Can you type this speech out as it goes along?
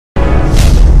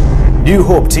New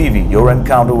Hope TV, your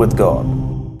encounter with God.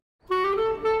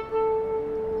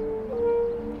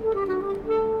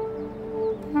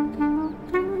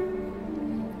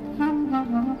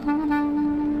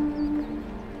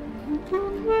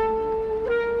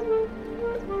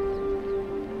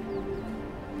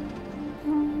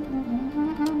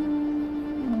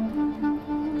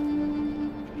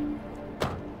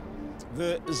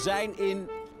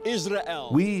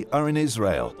 We are in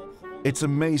Israel. It's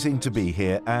amazing to be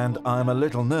here, and I'm a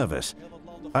little nervous.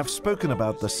 I've spoken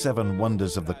about the 7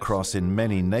 wonders of the cross in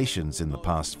many nations in the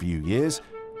past few years,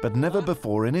 but never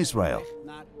before in Israel.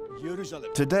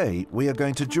 Today, we are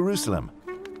going to Jerusalem.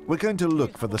 We're going to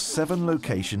look for the 7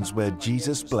 locations where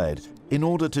Jesus bled in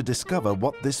order to discover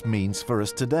what this means for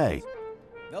us today.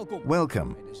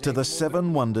 Welcome to the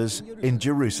 7 wonders in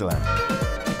Jerusalem.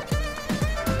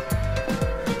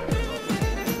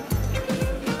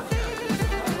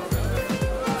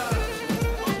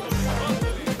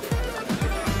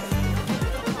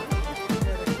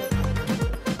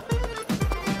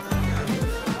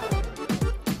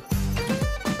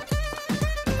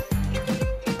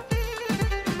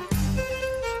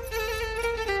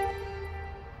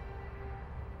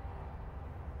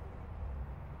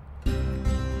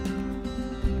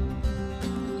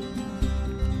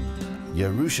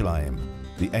 Jerusalem,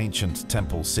 the ancient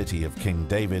temple city of King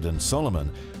David and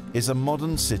Solomon, is a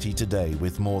modern city today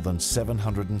with more than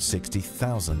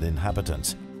 760,000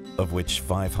 inhabitants, of which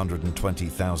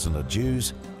 520,000 are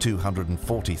Jews,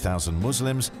 240,000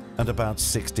 Muslims, and about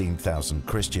 16,000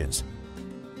 Christians.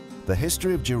 The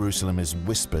history of Jerusalem is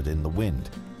whispered in the wind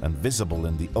and visible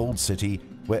in the old city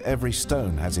where every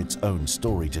stone has its own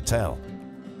story to tell.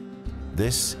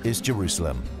 This is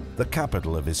Jerusalem, the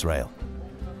capital of Israel.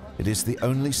 It is the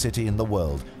only city in the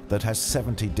world that has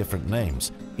 70 different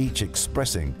names, each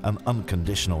expressing an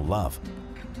unconditional love.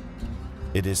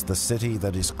 It is the city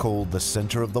that is called the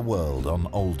center of the world on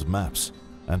old maps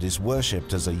and is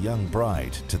worshipped as a young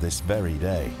bride to this very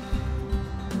day.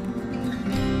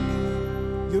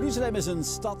 Jerusalem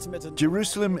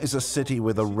is a city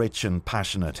with a rich and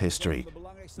passionate history.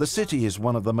 The city is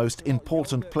one of the most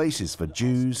important places for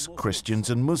Jews, Christians,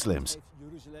 and Muslims.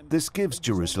 This gives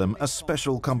Jerusalem a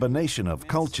special combination of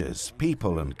cultures,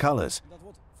 people, and colors.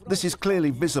 This is clearly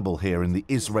visible here in the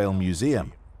Israel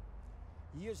Museum.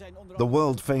 The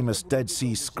world-famous Dead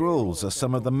Sea Scrolls are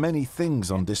some of the many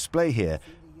things on display here,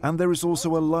 and there is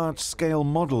also a large-scale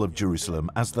model of Jerusalem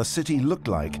as the city looked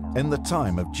like in the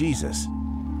time of Jesus.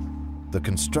 The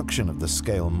construction of the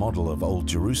scale model of Old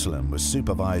Jerusalem was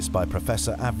supervised by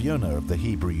Professor Aviona of the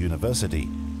Hebrew University.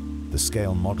 The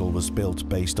scale model was built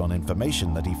based on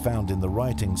information that he found in the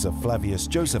writings of Flavius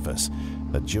Josephus,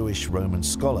 a Jewish Roman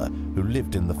scholar who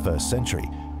lived in the 1st century,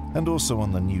 and also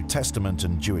on the New Testament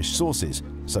and Jewish sources,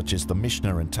 such as the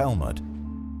Mishnah and Talmud.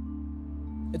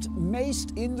 The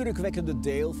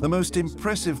most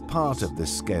impressive part of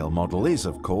this scale model is,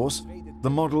 of course, the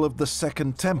model of the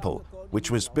Second Temple,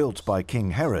 which was built by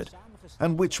King Herod,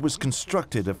 and which was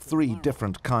constructed of 3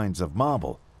 different kinds of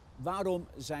marble.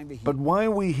 But why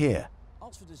are we here?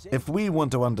 If we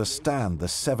want to understand the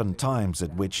 7 times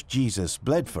at which Jesus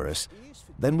bled for us,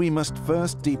 then we must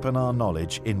first deepen our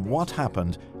knowledge in what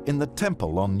happened in the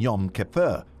temple on Yom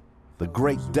Kippur, the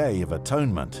great Day of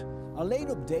Atonement.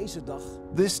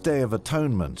 This Day of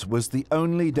Atonement was the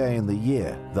only day in the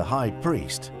year the high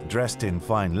priest, dressed in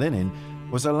fine linen,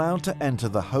 was allowed to enter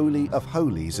the Holy of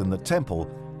Holies in the temple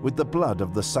with the blood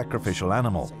of the sacrificial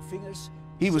animal.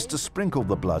 He was to sprinkle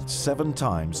the blood 7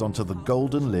 times onto the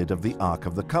golden lid of the Ark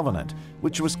of the Covenant,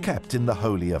 which was kept in the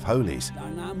Holy of Holies.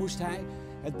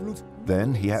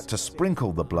 Then he had to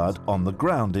sprinkle the blood on the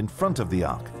ground in front of the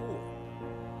Ark.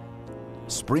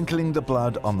 Sprinkling the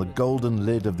blood on the golden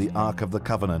lid of the Ark of the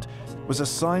Covenant was a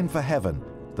sign for heaven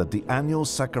that the annual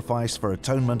sacrifice for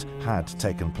atonement had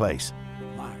taken place.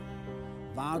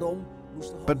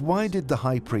 But why did the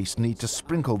high priest need to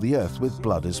sprinkle the earth with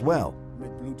blood as well?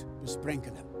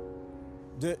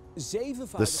 The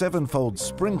 7-fold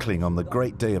sprinkling on the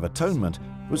Great Day of Atonement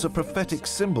was a prophetic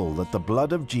symbol that the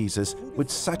blood of Jesus would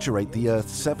saturate the earth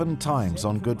 7 times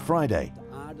on Good Friday.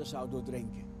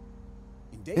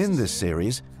 In this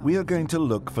series, we are going to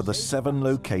look for the 7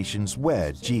 locations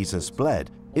where Jesus bled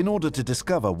in order to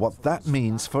discover what that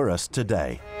means for us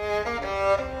today.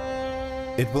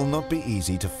 It will not be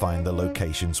easy to find the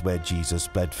locations where Jesus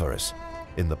bled for us.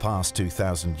 In the past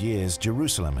 2,000 years,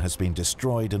 Jerusalem has been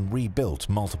destroyed and rebuilt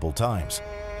multiple times.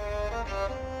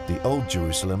 The old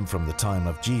Jerusalem from the time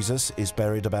of Jesus is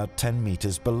buried about 10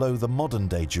 meters below the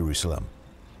modern-day Jerusalem.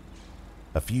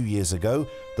 A few years ago,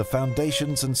 the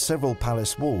foundations and several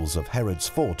palace walls of Herod's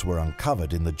fort were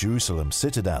uncovered in the Jerusalem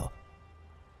citadel.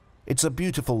 It's a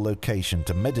beautiful location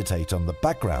to meditate on the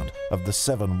background of the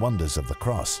 7 wonders of the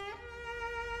cross.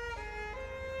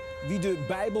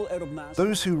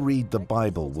 Those who read the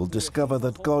Bible will discover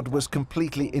that God was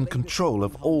completely in control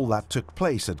of all that took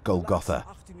place at Golgotha.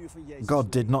 God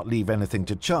did not leave anything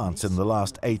to chance in the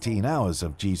last 18 hours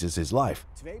of Jesus' life.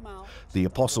 The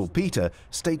Apostle Peter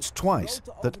states twice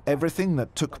that everything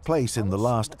that took place in the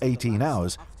last 18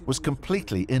 hours was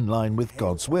completely in line with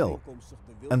God's will,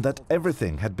 and that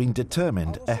everything had been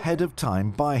determined ahead of time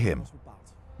by him.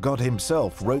 God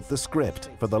himself wrote the script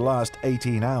for the last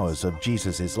 18 hours of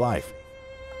Jesus' life.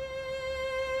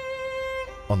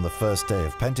 On the first day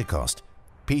of Pentecost,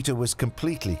 Peter was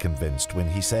completely convinced when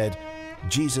he said,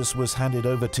 "Jesus was handed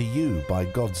over to you by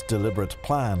God's deliberate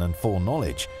plan and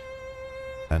foreknowledge,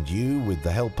 and you, with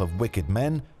the help of wicked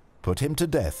men, put him to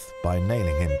death by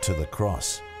nailing him to the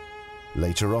cross."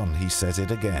 Later on he says it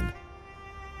again,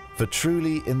 "For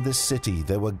truly in this city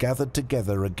they were gathered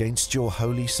together against your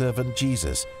holy servant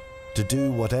Jesus, to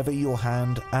do whatever your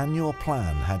hand and your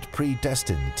plan had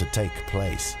predestined to take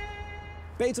place."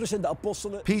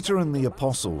 Peter and the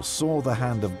apostles saw the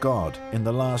hand of God in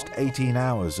the last 18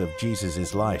 hours of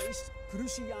Jesus' life.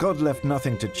 God left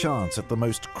nothing to chance at the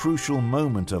most crucial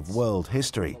moment of world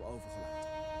history.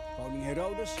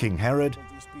 King Herod,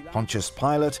 Pontius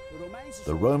Pilate,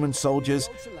 the Roman soldiers,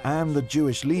 and the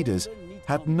Jewish leaders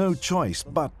had no choice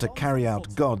but to carry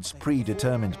out God's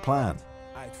predetermined plan.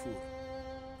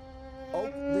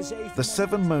 The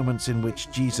 7 moments in which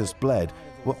Jesus bled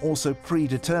were also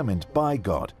predetermined by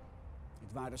God.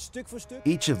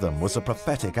 Each of them was a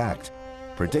prophetic act,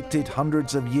 predicted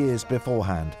hundreds of years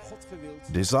beforehand,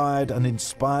 desired and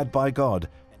inspired by God,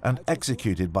 and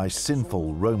executed by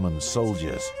sinful Roman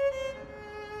soldiers.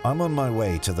 I'm on my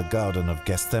way to the Garden of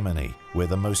Gethsemane, where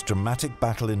the most dramatic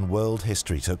battle in world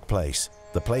history took place,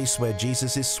 the place where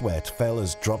Jesus' sweat fell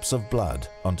as drops of blood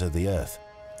onto the earth.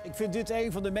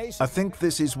 I think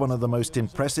this is one of the most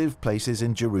impressive places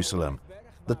in Jerusalem.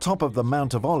 The top of the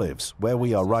Mount of Olives, where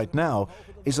we are right now,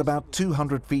 is about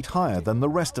 200 feet higher than the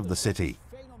rest of the city.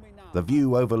 The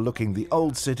view overlooking the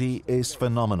old city is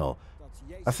phenomenal.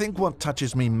 I think what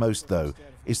touches me most, though,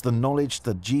 is the knowledge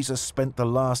that Jesus spent the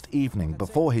last evening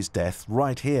before his death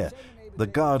right here, the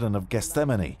Garden of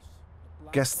Gethsemane.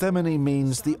 Gethsemane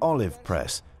means the olive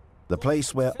press, the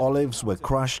place where olives were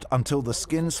crushed until the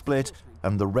skin split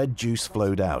and the red juice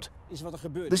flowed out.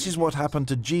 This is what happened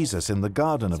to Jesus in the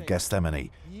Garden of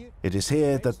Gethsemane. It is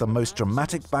here that the most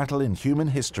dramatic battle in human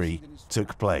history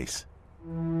took place.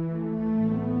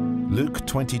 Luke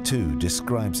 22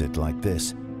 describes it like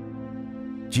this.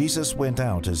 Jesus went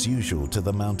out as usual to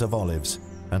the Mount of Olives,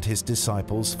 and his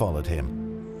disciples followed him.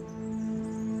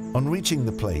 On reaching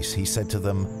the place, he said to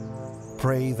them,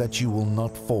 "Pray that you will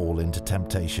not fall into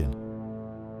temptation."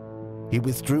 He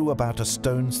withdrew about a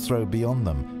stone's throw beyond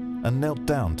them and knelt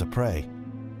down to pray.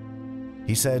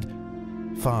 He said,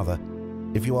 "Father,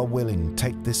 if you are willing,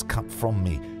 take this cup from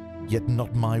me, yet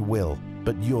not my will,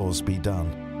 but yours be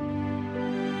done."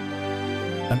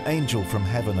 An angel from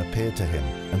heaven appeared to him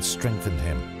and strengthened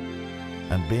him,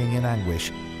 and being in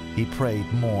anguish, he prayed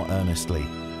more earnestly,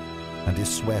 and his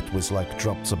sweat was like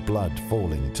drops of blood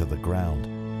falling to the ground.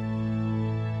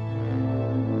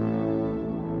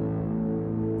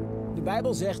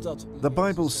 The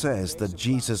Bible says that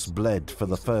Jesus bled for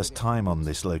the first time on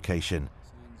this location.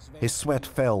 His sweat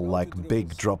fell like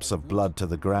big drops of blood to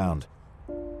the ground.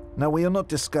 Now, we are not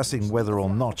discussing whether or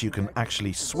not you can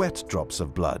actually sweat drops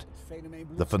of blood.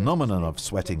 The phenomenon of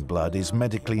sweating blood is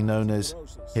medically known as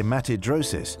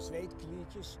hematidrosis.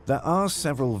 There are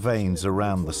several veins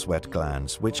around the sweat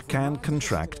glands which can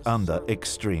contract under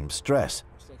extreme stress.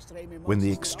 When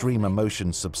the extreme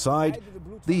emotions subside,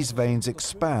 these veins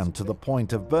expand to the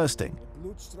point of bursting.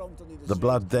 The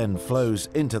blood then flows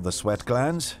into the sweat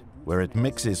glands, where it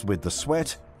mixes with the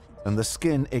sweat, and the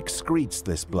skin excretes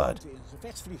this blood.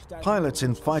 Pilots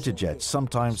in fighter jets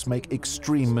sometimes make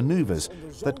extreme maneuvers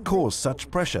that cause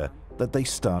such pressure that they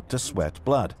start to sweat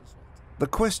blood. The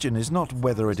question is not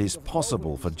whether it is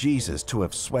possible for Jesus to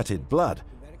have sweated blood.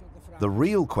 The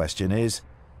real question is,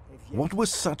 what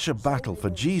was such a battle for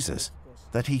Jesus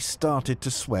that he started to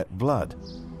sweat blood?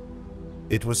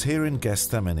 It was here in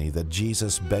Gethsemane that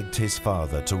Jesus begged his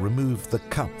Father to remove the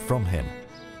cup from him.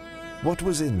 What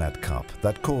was in that cup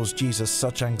that caused Jesus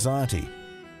such anxiety?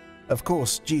 Of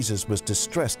course, Jesus was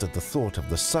distressed at the thought of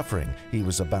the suffering he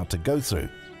was about to go through.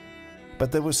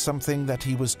 But there was something that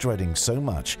he was dreading so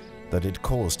much that it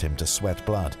caused him to sweat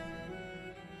blood.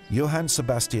 Johann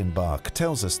Sebastian Bach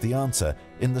tells us the answer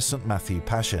in the St. Matthew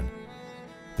Passion.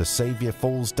 The Savior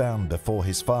falls down before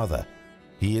his Father.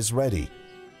 He is ready.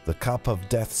 the cup of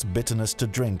death's bitterness to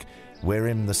drink,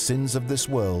 wherein the sins of this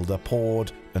world are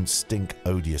poured and stink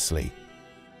odiously.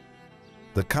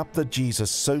 The cup that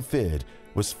Jesus so feared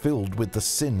was filled with the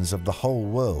sins of the whole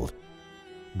world.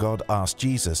 God asked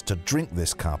Jesus to drink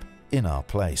this cup in our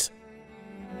place.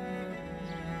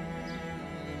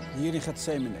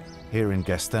 Here in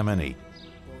Gethsemane,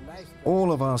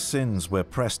 all of our sins were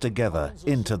pressed together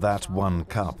into that one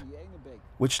cup,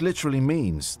 which literally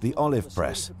means the olive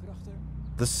press.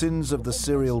 The sins of the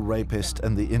serial rapist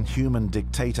and the inhuman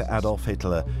dictator Adolf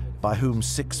Hitler, by whom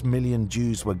 6 million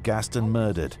Jews were gassed and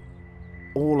murdered.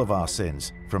 All of our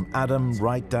sins, from Adam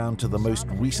right down to the most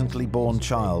recently born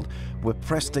child, were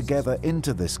pressed together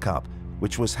into this cup,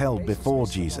 which was held before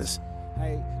Jesus.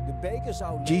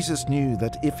 Jesus knew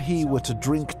that if he were to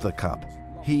drink the cup,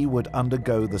 he would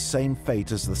undergo the same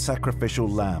fate as the sacrificial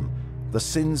lamb. The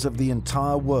sins of the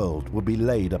entire world would be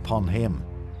laid upon him.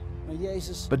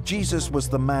 But Jesus was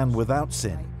the man without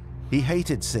sin. He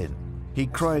hated sin. He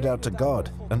cried out to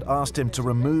God and asked him to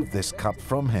remove this cup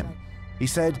from him. He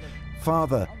said,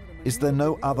 "Father, is there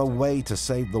no other way to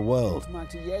save the world?"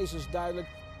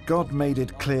 God made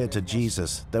it clear to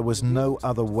Jesus there was no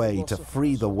other way to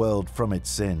free the world from its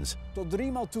sins.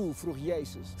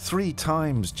 3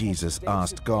 times Jesus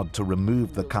asked God to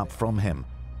remove the cup from him.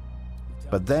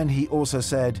 But then he also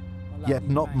said, "Yet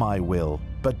not my will,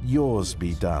 but yours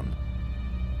be done."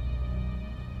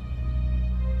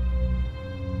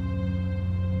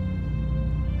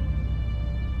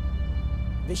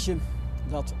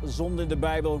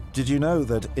 Did you know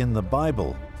that in the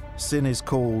Bible, sin is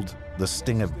called the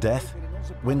sting of death?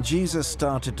 When Jesus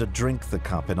started to drink the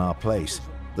cup in our place,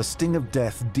 the sting of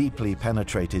death deeply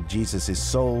penetrated Jesus'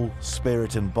 soul,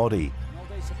 spirit, and body.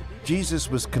 Jesus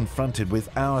was confronted with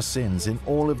our sins in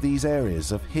all of these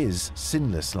areas of his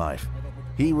sinless life.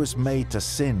 He was made to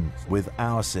sin with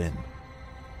our sin.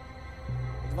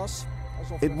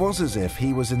 It was as if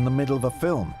he was in the middle of a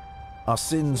film. Our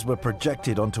sins were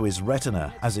projected onto his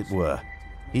retina, as it were.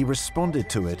 He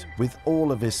responded to it with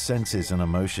all of his senses and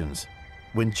emotions.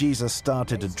 When Jesus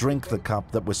started to drink the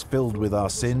cup that was filled with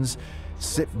our sins,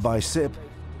 sip by sip,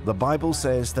 the Bible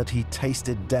says that he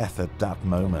tasted death at that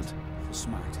moment.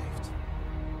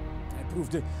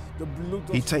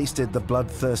 He tasted the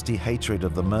bloodthirsty hatred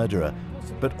of the murderer,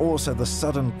 but also the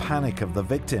sudden panic of the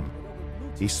victim.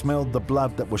 He smelled the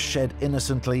blood that was shed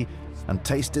innocently and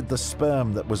tasted the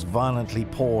sperm that was violently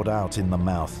poured out in the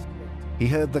mouth. He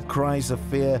heard the cries of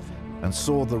fear and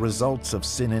saw the results of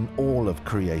sin in all of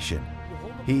creation.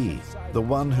 He, the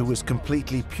one who was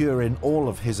completely pure in all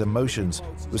of his emotions,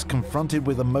 was confronted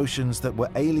with emotions that were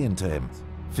alien to him: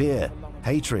 fear,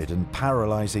 hatred, and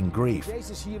paralyzing grief.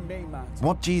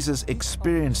 What Jesus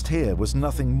experienced here was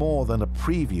nothing more than a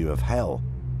preview of hell.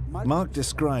 Mark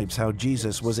describes how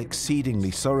Jesus was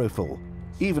exceedingly sorrowful,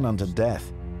 even unto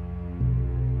death.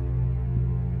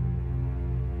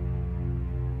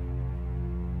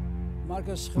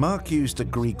 Mark used a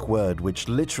Greek word which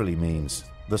literally means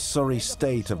the sorry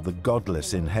state of the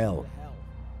godless in hell.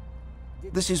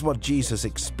 This is what Jesus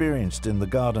experienced in the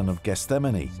Garden of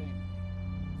Gethsemane.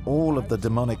 All of the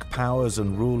demonic powers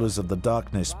and rulers of the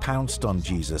darkness pounced on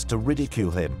Jesus to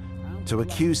ridicule him, to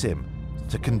accuse him,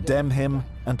 to condemn him,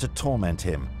 and to torment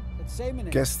him.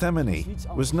 Gethsemane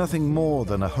was nothing more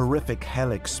than a horrific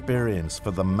hell experience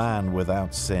for the man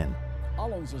without sin.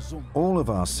 All of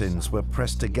our sins were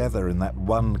pressed together in that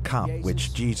one cup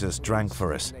which Jesus drank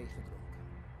for us.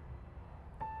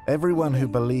 Everyone who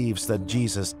believes that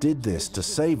Jesus did this to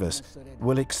save us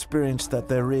will experience that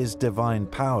there is divine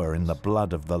power in the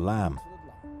blood of the Lamb.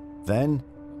 Then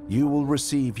you will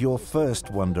receive your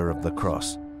first wonder of the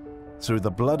cross. Through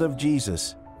the blood of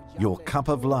Jesus, your cup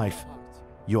of life,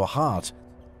 your heart,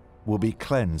 will be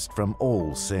cleansed from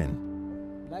all sin.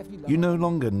 You no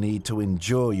longer need to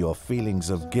endure your feelings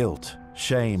of guilt,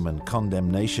 shame, and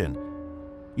condemnation.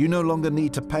 You no longer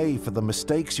need to pay for the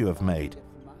mistakes you have made.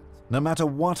 No matter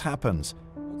what happens,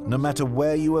 no matter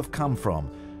where you have come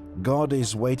from, God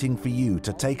is waiting for you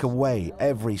to take away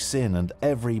every sin and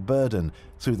every burden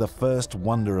through the first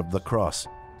wonder of the cross,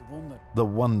 the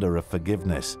wonder of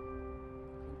forgiveness.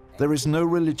 There is no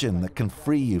religion that can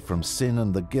free you from sin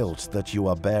and the guilt that you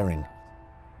are bearing.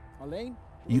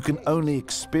 You can only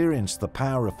experience the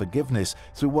power of forgiveness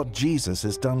through what Jesus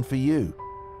has done for you.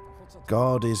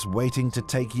 God is waiting to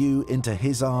take you into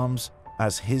his arms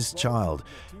as his child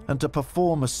and to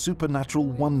perform a supernatural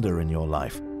wonder in your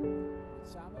life.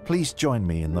 Please join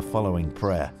me in the following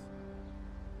prayer.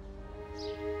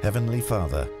 Heavenly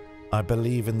Father, I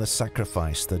believe in the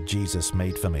sacrifice that Jesus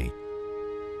made for me.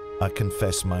 I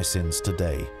confess my sins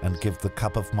today and give the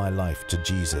cup of my life to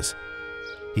Jesus.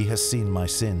 He has seen my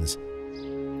sins.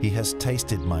 He has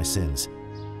tasted my sins.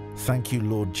 Thank you,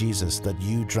 Lord Jesus, that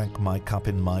you drank my cup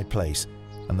in my place,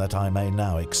 and that I may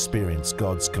now experience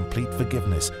God's complete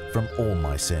forgiveness from all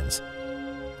my sins.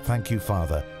 Thank you,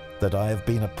 Father, that I have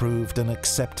been approved and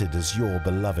accepted as your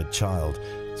beloved child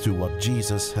through what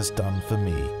Jesus has done for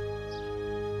me.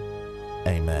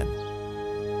 Amen.